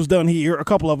 Transformers was done here, a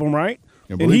couple of them, right?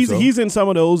 And he's in some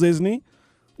of those, isn't he?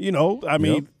 You know, I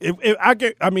mean,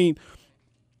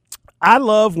 I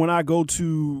love when I go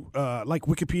to like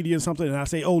Wikipedia or something, and I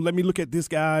say, "Oh, let me look at this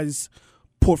guy's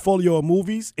portfolio of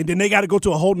movies," and then they got to go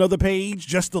to a whole nother page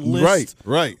just to list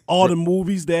all the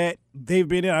movies that they've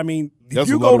been in. I mean, if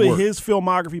you go to his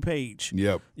filmography page,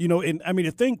 you know, and I mean,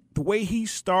 to think the way he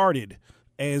started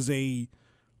as I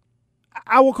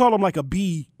will call him like a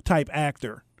B type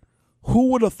actor. Who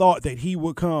would have thought that he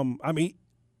would come? I mean,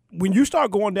 when you start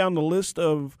going down the list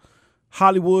of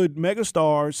Hollywood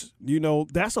megastars, you know,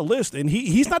 that's a list. And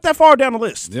he's not that far down the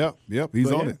list. Yep.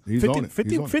 He's on it. He's on it.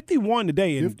 51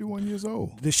 today. And 51 years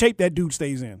old. The shape that dude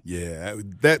stays in. Yeah,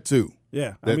 that too.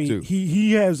 Yeah. I mean,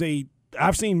 he has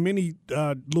I've seen many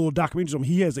little documentaries on him.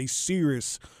 He has a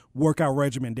serious workout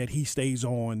regimen that he stays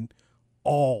on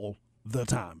all the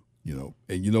time. You know,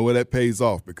 and you know where that pays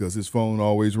off because his phone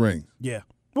always rings. Yeah.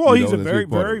 Well, he's a very,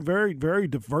 very, very, very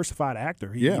diversified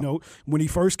actor. You know, when he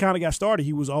first kind of got started,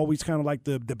 he was always kind of like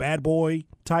the bad boy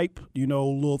type, you know,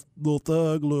 little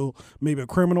thug, maybe a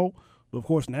criminal. But of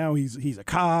course, now he's a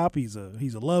cop. He's a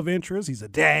love interest. He's a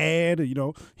dad. You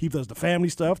know, he does the family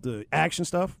stuff, the action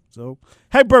stuff. So,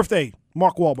 happy birthday,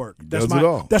 Mark Wahlberg.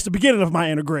 That's the beginning of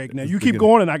my inner Greg. Now, you keep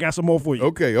going, and I got some more for you.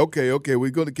 Okay.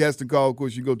 We go to Casting Call. Of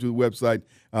course, you go to the website,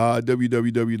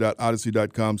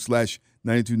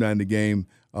 www.odyssey.com/929thegame.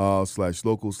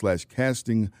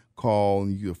 /local/casting call.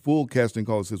 The full casting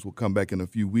call says will come back in a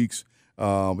few weeks.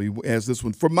 We asked this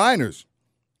one for minors.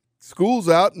 school's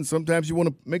out, and sometimes you want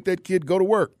to make that kid go to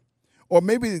work. Or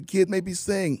maybe the kid may be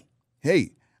saying,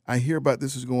 hey, I hear about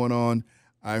this is going on.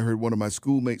 I heard one of my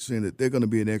schoolmates saying that they're going to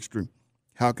be an extra.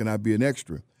 How can I be an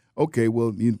extra? Okay,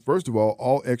 well, first of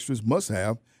all extras must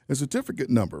have a certificate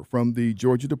number from the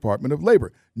Georgia Department of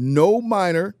Labor. No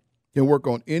minor can work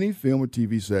on any film or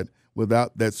TV set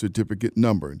without that certificate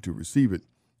number. And to receive it,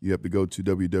 you have to go to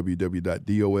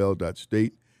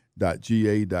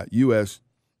www.dol.state.ga.us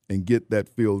and get that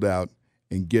filled out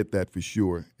and get that for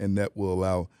sure. And that will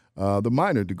allow the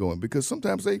minor to go in, because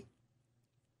sometimes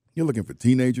you're looking for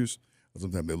teenagers.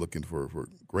 Sometimes they're looking for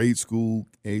grade school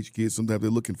age kids. Sometimes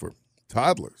they're looking for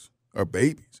toddlers or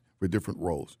babies for different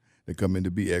roles. They come in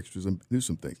to be extras and do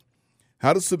some things.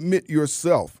 How to submit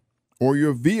yourself or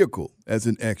your vehicle as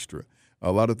an extra.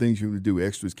 A lot of things you would do.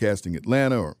 Extras Casting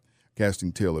Atlanta or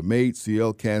Casting Tailor Made,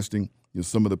 CL Casting.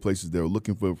 Some of the places they're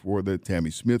looking for the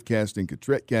Tammy Smith Casting,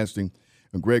 Catrette Casting.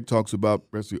 And Greg talks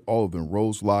about basically all of them,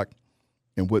 Rose Lock,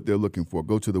 and what they're looking for.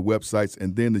 Go to the websites,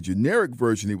 and then the generic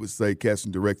version, he would say,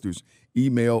 casting directors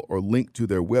email or link to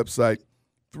their website.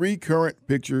 3 current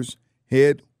pictures,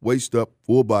 head, waist up,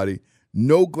 full body.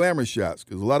 No glamour shots,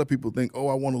 because a lot of people think, I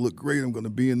want to look great. I'm going to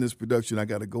be in this production. I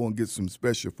got to go and get some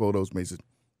special photos. Mason,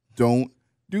 don't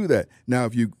do that. Now,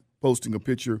 if you're posting a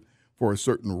picture for a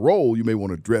certain role, you may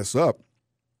want to dress up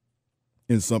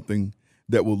in something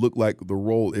that will look like the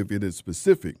role if it is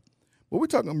specific. But we're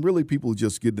talking really people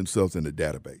just get themselves in a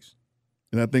database.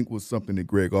 And I think was something that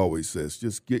Greg always says,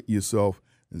 just get yourself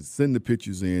and send the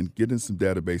pictures in, get in some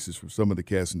databases from some of the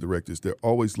casting directors. They're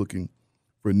always looking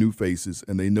for new faces,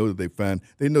 and they know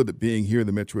that being here in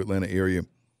the Metro Atlanta area,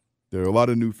 there are a lot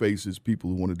of new faces,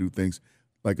 people who want to do things.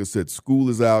 Like I said, school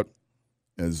is out,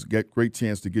 and it's a great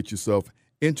chance to get yourself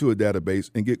into a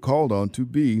database and get called on to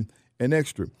be an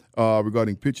extra.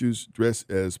 Regarding pictures, dress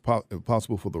as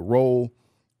possible for the role.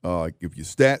 Give you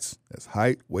stats, that's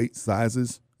height, weight,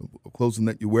 sizes of clothing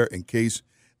that you wear in case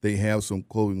they have some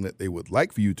clothing that they would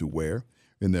like for you to wear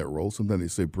in that role. Sometimes they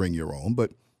say bring your own,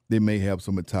 but they may have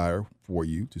some attire for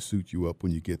you to suit you up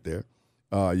when you get there.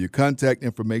 Your contact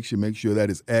information, make sure that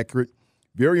is accurate.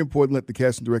 Very important, let the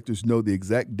casting directors know the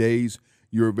exact days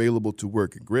you're available to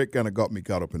work. And Greg kind of got me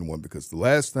caught up in one, because the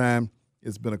last time,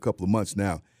 it's been a couple of months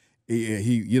now,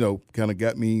 he kind of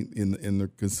got me in the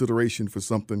consideration for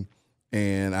something,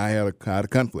 and I had a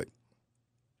conflict,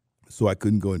 so I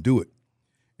couldn't go and do it.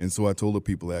 And so I told the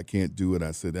people that I can't do it.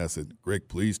 I said, Greg,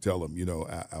 please tell them,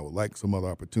 I would like some other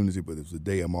opportunity, but it was a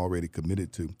day I'm already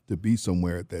committed to be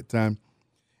somewhere at that time.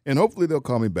 And hopefully they'll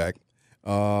call me back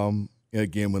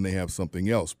again when they have something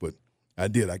else. But I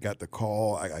did. I got the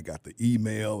call. I got the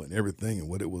email and everything and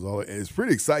what it was all. And it's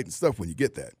pretty exciting stuff when you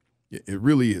get that. It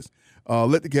really is.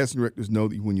 Let the casting directors know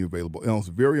that when you're available. And what's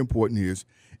very important here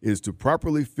is to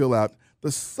properly fill out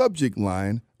the subject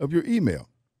line of your email.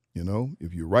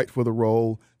 If you write for the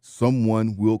role,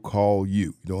 someone will call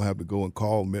you. You don't have to go and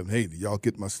call them. Hey, did y'all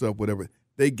get my stuff? Whatever.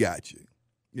 They got you.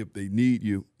 If they need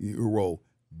you, your role,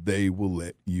 they will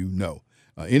let you know.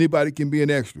 Anybody can be an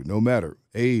extra, no matter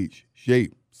age,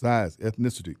 shape, size,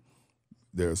 ethnicity.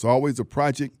 There's always a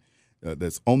project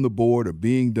that's on the board or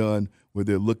being done where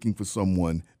they're looking for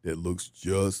someone that looks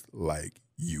just like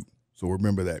you. So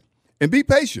remember that. And be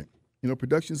patient.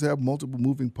 Productions have multiple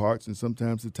moving parts, and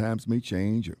sometimes the times may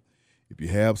change. Or if you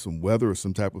have some weather or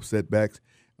some type of setbacks,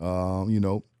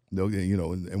 and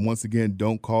once again,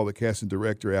 don't call the casting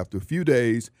director after a few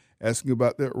days asking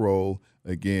about that role.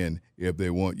 Again, if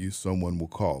they want you, someone will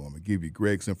call. I'm going to give you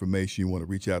Greg's information. You want to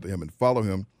reach out to him and follow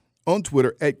him on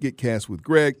Twitter at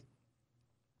GetCastWithGreg,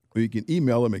 or you can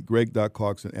email him at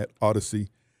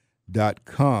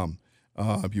greg.clarkson@odyssey.com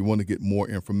if you want to get more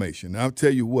information. Now, I'll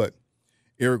tell you what,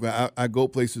 Eric, I go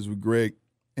places with Greg,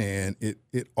 and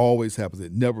it always happens.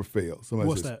 It never fails.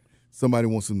 What's that? Somebody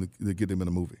wants him to get him in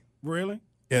a movie. Really?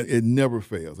 It never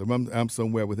fails. If I'm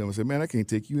somewhere with him, I say, man, I can't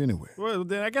take you anywhere. Well,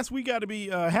 then I guess we got to be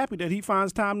happy that he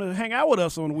finds time to hang out with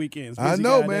us on the weekends. I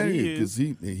know, man, because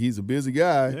he's a busy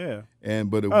guy. Yeah. I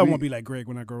won't be like Greg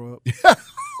when I grow up.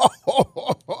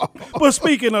 But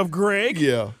speaking of Greg.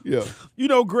 Yeah.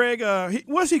 Greg,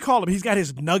 what's he call him? He's got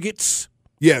his nuggets.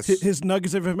 Yes. His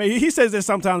nuggets of information. He says that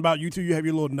sometimes about you two, you have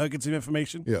your little nuggets of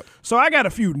information. Yeah. So I got a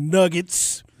few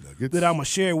nuggets that I'm going to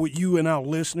share with you and our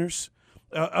listeners.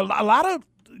 A lot of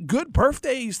good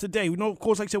birthdays today. Of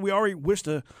course, like I said, we already wished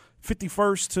the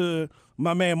 51st to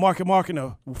my man Mark and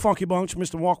the Funky Bunch,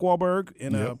 Mr. Mark Wahlberg.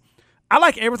 And I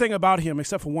like everything about him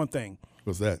except for one thing.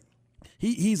 What's that?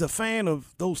 he's a fan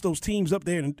of those teams up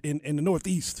there in the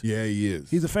Northeast. Yeah, he is.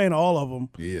 He's a fan of all of them.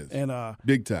 He is. And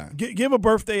big time. Give a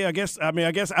birthday. I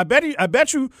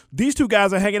bet you these two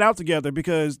guys are hanging out together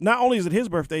because not only is it his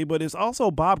birthday, but it's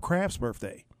also Bob Kraft's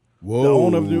birthday. Whoa. The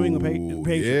owner of the New England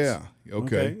Patriots. Yeah.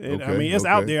 Okay. And, I mean, it's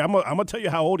out there. I'm gonna tell you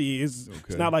how old he is. Okay.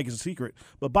 It's not like it's a secret.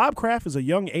 But Bob Kraft is a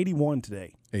young 81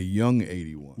 today. A young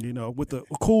 81. You know, with a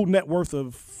cool net worth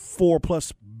of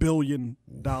 $4+ billion.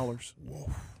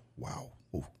 Whoa. Wow.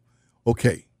 Oh.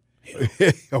 Okay.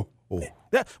 Oh.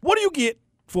 What do you get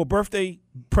for a birthday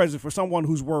present for someone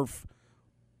who's worth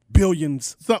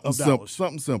billions of dollars?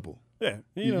 Something simple. Yeah.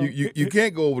 You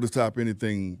can't go over the top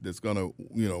anything that's gonna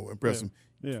impress them.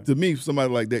 Yeah. To me,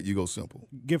 somebody like that, you go simple.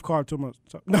 Gift card to my.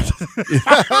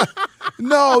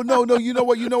 No. You know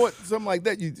what? Something like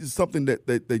that. It's something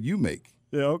that you make.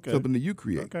 Yeah. Okay. Something that you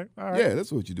create. Okay. All right. Yeah,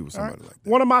 that's what you do with somebody like that.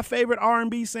 One of my favorite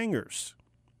R&B singers,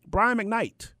 Brian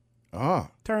McKnight.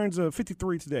 Turns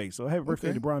 53 today. So happy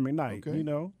birthday to Brian McKnight. Okay. You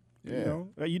know. Yeah.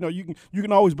 You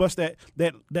can always bust that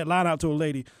line out to a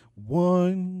lady.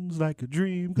 One's like a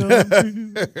dream come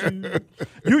true.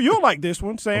 You'll like this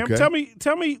one, Sam. Okay.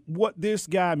 Tell me what this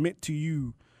guy meant to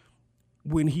you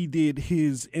when he did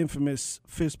his infamous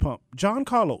fist pump. John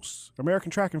Carlos, American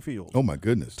Track and Field. Oh my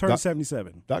goodness. Turned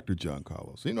 77. Dr. John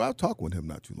Carlos. I talked with him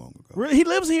not too long ago. He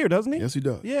lives here, doesn't he? Yes, he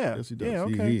does. Yeah. Yes, he does. Yeah,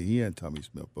 okay. He and Tommy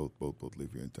Smith both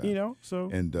live here in town. So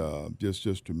and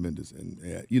just tremendous.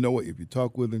 And you know what? If you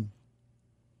talk with him,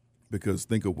 because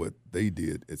think of what they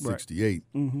did at 68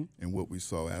 and what we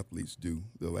saw athletes do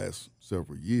the last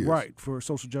several years. Right, for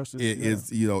social justice.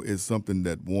 It's something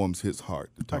that warms his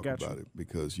heart to talk about it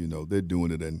because, they're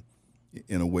doing it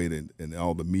in a way that in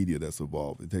all the media that's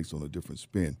evolved, it takes on a different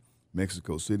spin.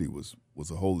 Mexico City was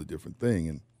a wholly different thing,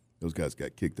 and those guys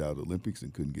got kicked out of the Olympics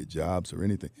and couldn't get jobs or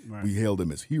anything. Right. We hailed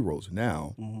them as heroes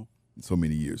now, so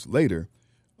many years later.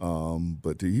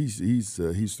 But he's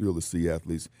thrilled to see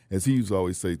athletes, as he used to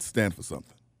always say, stand for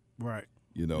something. Right.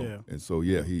 And so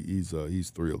he's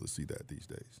thrilled to see that these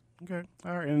days. Okay.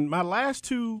 All right. And my last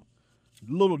two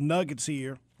little nuggets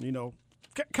here,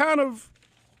 kind of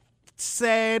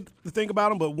sad to think about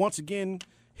them, but once again,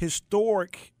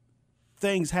 historic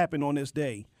things happened on this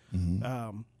day.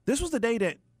 Mm-hmm. This was the day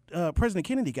that President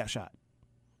Kennedy got shot.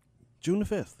 June the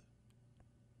 5th.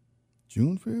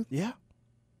 June 5th? Yeah.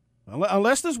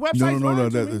 Unless this website. No.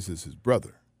 This is his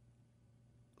brother.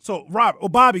 So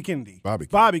Bobby Kennedy.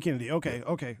 Bobby Kennedy. Okay.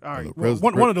 All right.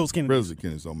 One of those Kennedys. President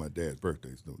Kennedy's on my dad's birthday.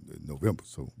 It's November.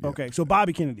 So yeah. Okay. So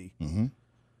Bobby Kennedy. Mm-hmm.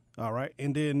 All right.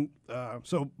 And then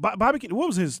Bobby Kennedy. What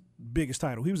was his biggest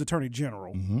title? He was Attorney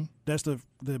General. Mm-hmm. That's the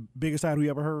biggest title he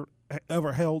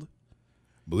ever held.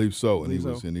 Believe so. And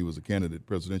he was a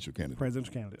presidential candidate.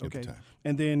 Okay. At the time.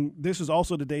 And then this is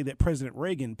also the day that President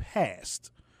Reagan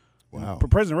passed. Wow.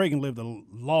 President Reagan lived a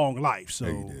long life.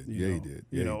 So he did.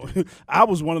 I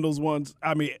was one of those ones.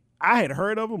 I mean, I had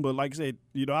heard of him, but like I said,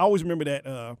 I always remember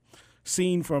that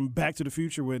scene from Back to the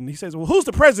Future when he says, "Well, who's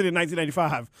the president in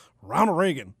 1995? Ronald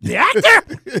Reagan, the actor."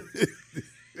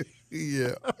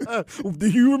 Yeah. Do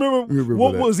you remember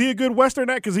what was he a good Western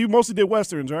actor? Because he mostly did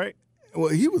Westerns, right?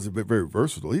 Well, he was very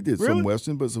versatile. He did some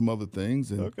Western, but some other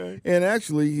things. And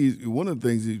actually, one of the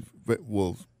things he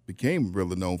became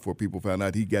really known for, people found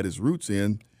out he got his roots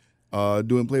in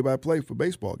doing play-by-play for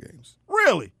baseball games.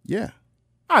 Really? Yeah.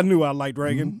 I knew I liked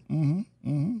Reagan.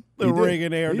 Mm-hmm. The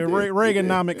Reagan era, the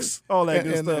Reaganomics, all that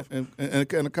good stuff. And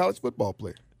a college football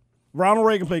player. Ronald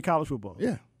Reagan played college football.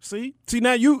 Yeah. See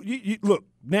now you look.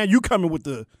 Now you coming with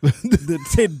the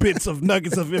tidbits of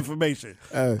nuggets of information.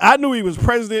 I knew he was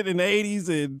president in the 80s,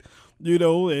 and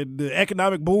and the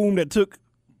economic boom that took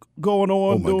going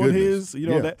on doing his.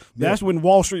 That's when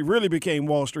Wall Street really became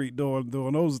Wall Street during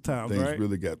those times.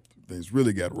 Things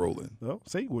really got rolling. Oh,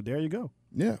 see, well there you go.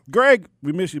 Yeah, Greg,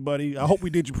 we miss you, buddy. I hope we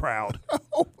did you proud. I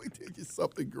hope we did you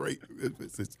something great.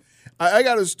 I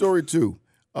got a story too.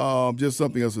 Just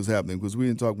something else is happening because we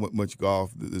didn't talk much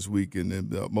golf this week, and then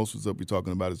most of the stuff we're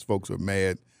talking about is folks are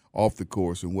mad off the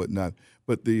course and whatnot.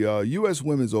 But the U.S.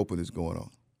 Women's Open is going on,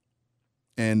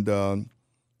 and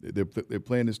they're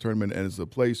playing this tournament, and it's a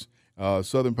place,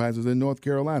 Southern Pines is in North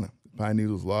Carolina, Pine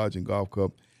Needles Lodge and Golf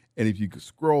Club. And if you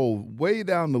scroll way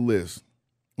down the list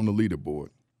on the leaderboard,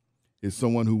 is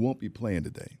someone who won't be playing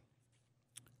today.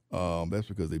 That's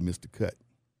because they missed the cut.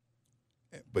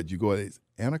 But you go, it's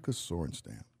Annika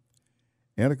Sorenstam.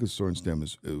 Annika Sorenstam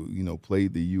is,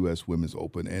 played the U.S. Women's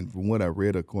Open, and from what I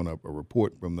read, a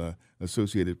report from the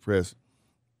Associated Press,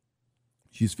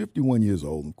 she's 51 years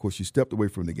old. Of course, she stepped away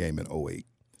from the game in 2008,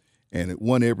 and it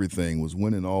won everything, was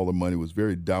winning all the money, was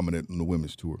very dominant on the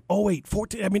women's tour. Oh, wait,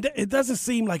 14. I mean, it doesn't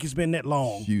seem like it's been that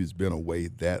long. She's been away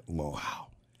that long.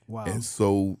 Wow. And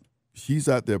so she's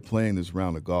out there playing this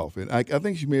round of golf. And I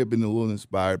think she may have been a little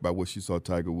inspired by what she saw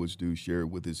Tiger Woods do, share it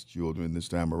with his children this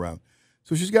time around.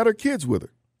 So she's got her kids with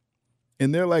her.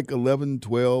 And they're like 11,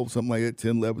 12, something like that,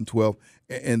 10, 11, 12.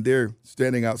 And they're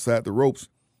standing outside the ropes.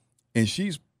 And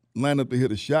she's lined up to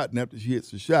hit a shot. And after she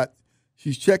hits the shot,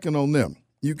 she's checking on them.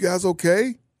 You guys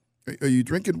okay? Are you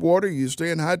drinking water? Are you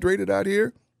staying hydrated out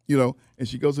here? You know, and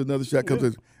she goes to another shot, comes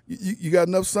in. You got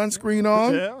enough sunscreen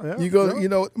on? Yeah. You go, you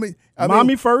know,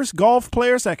 Mommy first, golf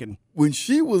player second. When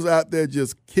she was out there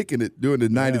just kicking it during the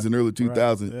 90s and early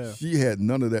 2000s, she had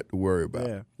none of that to worry about.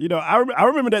 Yeah. You know, I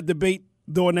remember that debate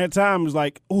during that time. It was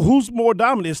like, who's more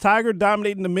dominant? Is Tiger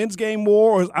dominating the men's game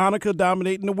more, or is Annika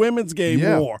dominating the women's game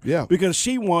more? Yeah. Because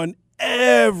she won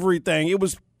everything. It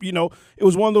was, you know, it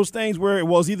was one of those things where it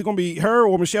was either going to be her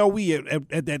or Michelle Wie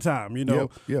at that time, you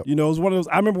know. Yep. You know, it was one of those.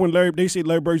 I remember when Larry Bird used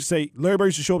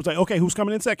to show up and say, okay, who's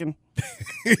coming in second?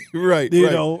 Right.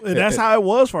 You know, and that's how it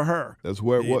was for her. That's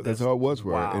where it was. That's how it was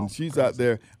for her. And she's out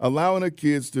there allowing her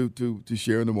kids to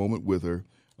share in the moment with her.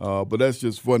 But that's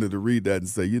just funny to read that and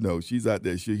say, you know, she's out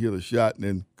there. She'll hit a shot and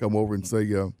then come over and say,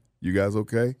 you guys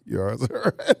okay? You all right?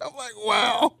 I'm like,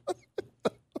 wow.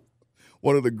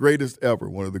 One of the greatest ever,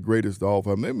 one of the greatest Hall of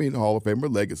Fame. I mean, Hall of Fame, her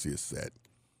legacy is set.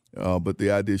 But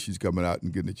the idea she's coming out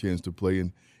and getting a chance to play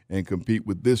and compete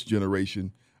with this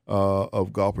generation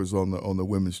of golfers on the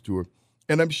women's tour.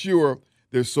 And I'm sure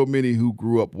there's so many who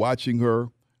grew up watching her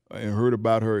and heard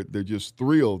about her. They're just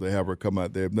thrilled to have her come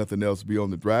out there, if nothing else, be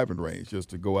on the driving range, just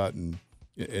to go out and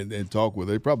talk with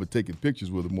her. They're probably taking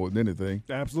pictures with her more than anything.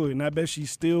 Absolutely. And I bet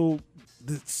she's still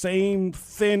the same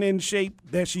thin in shape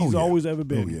that she's always ever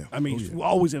been. Oh, yeah. I mean, she's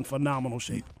always in phenomenal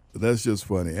shape. That's just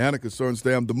funny. Annika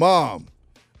Sorenstam, the mom,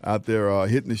 out there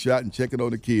hitting the shot and checking on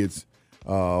the kids,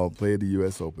 playing the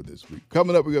U.S. Open this week.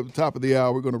 Coming up, we're at the top of the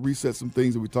hour. We're going to reset some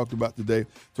things that we talked about today.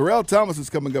 Terrell Thomas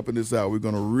is coming up in this hour. We're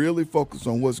going to really focus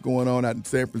on what's going on out in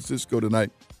San Francisco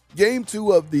tonight. Game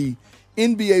 2 of the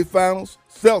NBA Finals,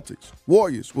 Celtics,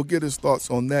 Warriors. We'll get his thoughts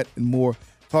on that and more.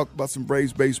 Talk about some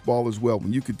Braves baseball as well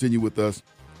when you continue with us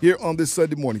here on this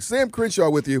Sunday morning. Sam Crenshaw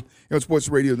with you here on Sports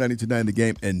Radio 92.9 The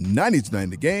Game and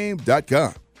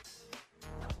 92.9thegame.com.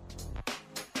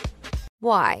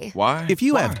 Why? If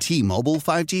you have T-Mobile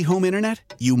 5G home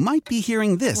internet, you might be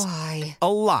hearing this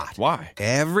a lot. Why?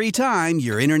 Every time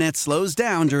your internet slows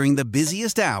down during the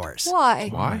busiest hours.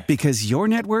 Why? Because your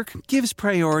network gives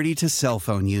priority to cell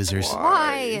phone users.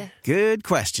 Why? Good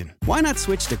question. Why not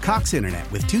switch to Cox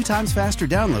Internet with 2 times faster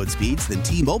download speeds than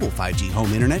T-Mobile 5G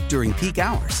home internet during peak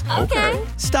hours? Okay.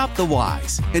 Stop the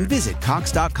whys and visit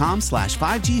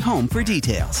cox.com/5G home for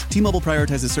details. T-Mobile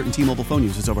prioritizes certain T-Mobile phone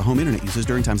users over home internet users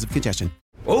during times of congestion.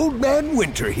 Old Man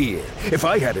Winter here. If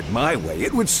I had it my way,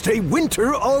 it would stay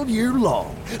winter all year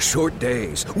long. Short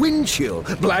days, wind chill,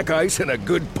 black ice, and a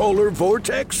good polar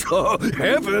vortex. Oh,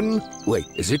 heaven. Wait,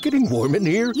 is it getting warm in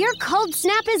here? Your cold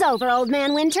snap is over, Old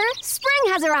Man Winter.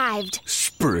 Spring has arrived.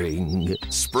 Spring.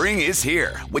 Spring is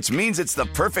here, which means it's the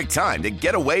perfect time to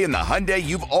get away in the Hyundai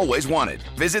you've always wanted.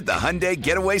 Visit the Hyundai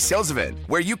Getaway Sales Event,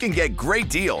 where you can get great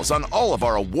deals on all of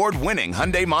our award-winning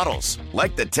Hyundai models,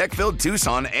 like the tech-filled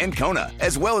Tucson and Kona,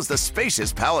 as well as the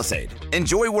spacious Palisade.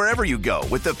 Enjoy wherever you go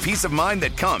with the peace of mind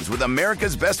that comes with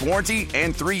America's best warranty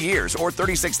and 3 years or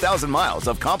 36,000 miles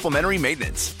of complimentary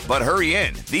maintenance. But hurry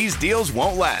in, these deals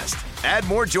won't last. Add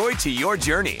more joy to your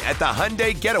journey at the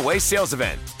Hyundai Getaway Sales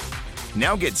Event.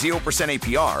 Now get 0%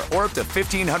 APR or up to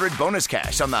 $1,500 bonus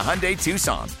cash on the Hyundai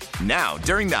Tucson. Now,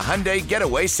 during the Hyundai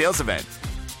Getaway Sales Event.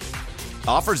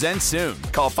 Offers end soon.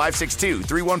 Call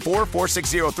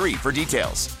 562-314-4603 for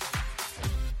details.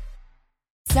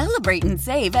 Celebrate and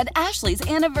save at Ashley's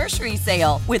Anniversary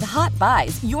Sale. With Hot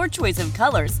Buys, your choice of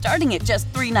colors starting at just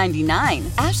 $3.99.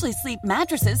 Ashley Sleep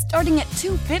mattresses starting at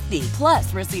 $2.50.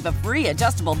 Plus, receive a free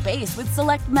adjustable base with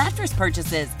select mattress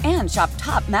purchases. And shop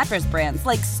top mattress brands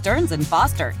like Stearns &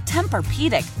 Foster,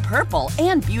 Tempur-Pedic, Purple,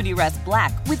 and Beautyrest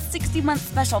Black with 60-month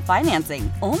special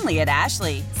financing. Only at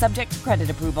Ashley. Subject to credit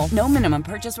approval. No minimum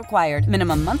purchase required.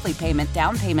 Minimum monthly payment,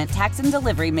 down payment, tax, and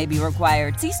delivery may be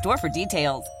required. See store for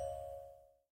details.